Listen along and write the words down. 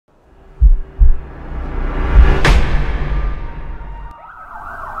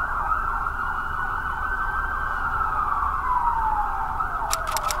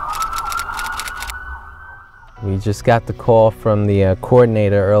just got the call from the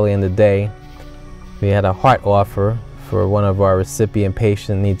coordinator early in the day. We had a heart offer for one of our recipient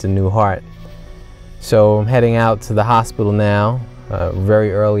patients needs a new heart. So I'm heading out to the hospital now,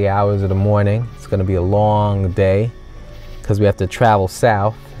 very early hours of the morning. It's going to be a long day because we have to travel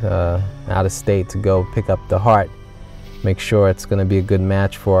south, out of state, to go pick up the heart, make sure it's going to be a good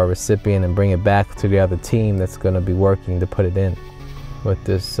match for our recipient and bring it back to the other team that's going to be working to put it in. With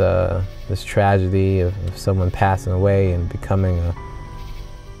this, this tragedy of someone passing away and becoming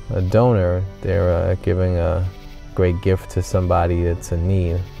a donor, they're giving a great gift to somebody that's in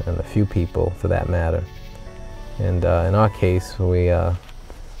need, and a few people for that matter. And in our case, we're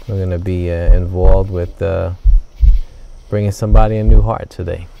going to be involved with bringing somebody a new heart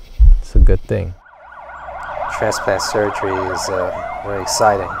today. It's a good thing. Transplant surgery is very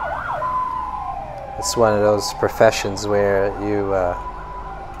exciting. It's one of those professions where you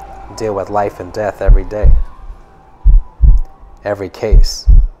deal with life and death every day, every case.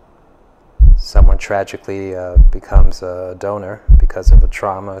 Someone tragically becomes a donor because of a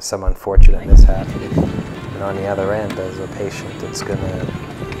trauma, some unfortunate mishap. And on the other end, there's a patient that's going to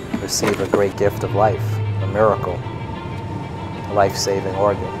receive a great gift of life, a miracle, a life-saving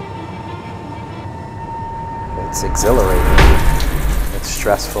organ. It's exhilarating, it's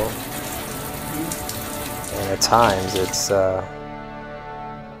stressful, and at times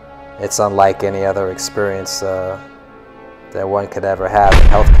it's unlike any other experience that one could ever have in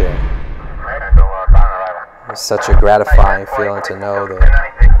healthcare. It's such a gratifying feeling to know that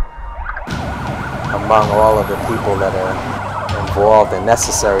among all of the people that are involved and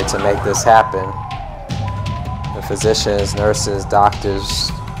necessary to make this happen, the physicians, nurses,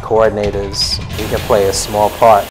 doctors, coordinators, we can play a small part.